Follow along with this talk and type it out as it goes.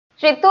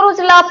చిత్తూరు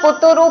జిల్లా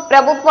పుత్తూరు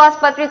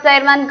ప్రభుత్వాసుపత్రి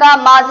చైర్మన్ గా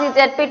మాజీ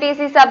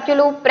జెడ్పీటీసీ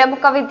సభ్యులు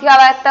ప్రముఖ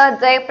విద్యావేత్త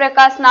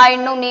జయప్రకాష్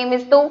నాయుడును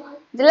నియమిస్తూ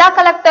జిల్లా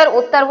కలెక్టర్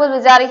ఉత్తర్వులు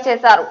జారీ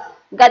చేశారు.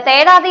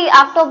 గతేడాది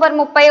అక్టోబర్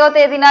 30వ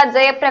తేదీన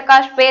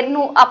జయప్రకాష్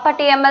పేరును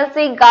అప్పటి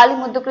ఎమ్మెల్సీ గాలి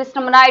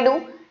ముద్దుకృష్ణమనాయుడు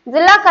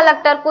జిల్లా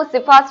కలెక్టర్ కు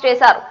సిఫార్సు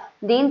చేశారు.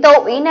 దీంతో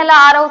ఈ నెల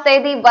 6వ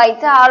తేదీ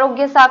వైద్య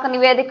ఆరోగ్య శాఖ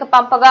నివేదిక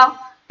పంపగా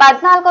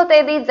 14వ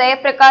తేదీ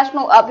జయప్రకాష్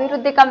ను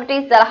అభివృద్ధి కమిటీ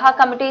సలహా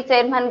కమిటీ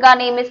చైర్మన్ గా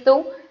నియమిస్తూ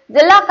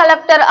జిల్లా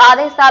కలెక్టర్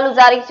ఆదేశాలు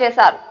జారీ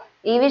చేశారు.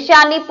 ఈ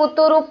విషయాన్ని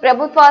పుత్తూరు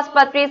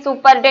ప్రభుత్వాసుపత్రి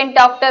సూపరింటెండెంట్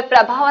డాక్టర్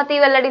ప్రభావతి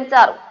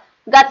వెల్లడించారు.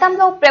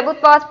 గతంలో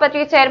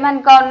ప్రభుత్వాసుపత్రి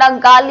చైర్మన్ గా ఉన్న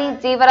గాలి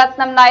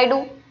జీవరత్నం నాయుడు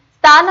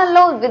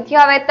స్థానంలో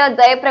విద్యావేత్త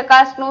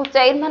జయప్రకాష్ ను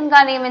చైర్మన్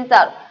గా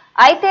నియమించారు.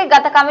 అయితే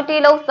గత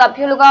కమిటీలో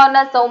సభ్యులుగా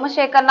ఉన్న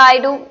సోమశేఖర్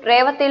నాయుడు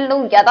రేవతిలను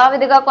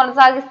యథావిధిగా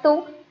కొనసాగిస్తూ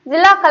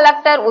జిల్లా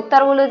కలెక్టర్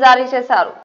ఉత్తర్వులు జారీ చేశారు.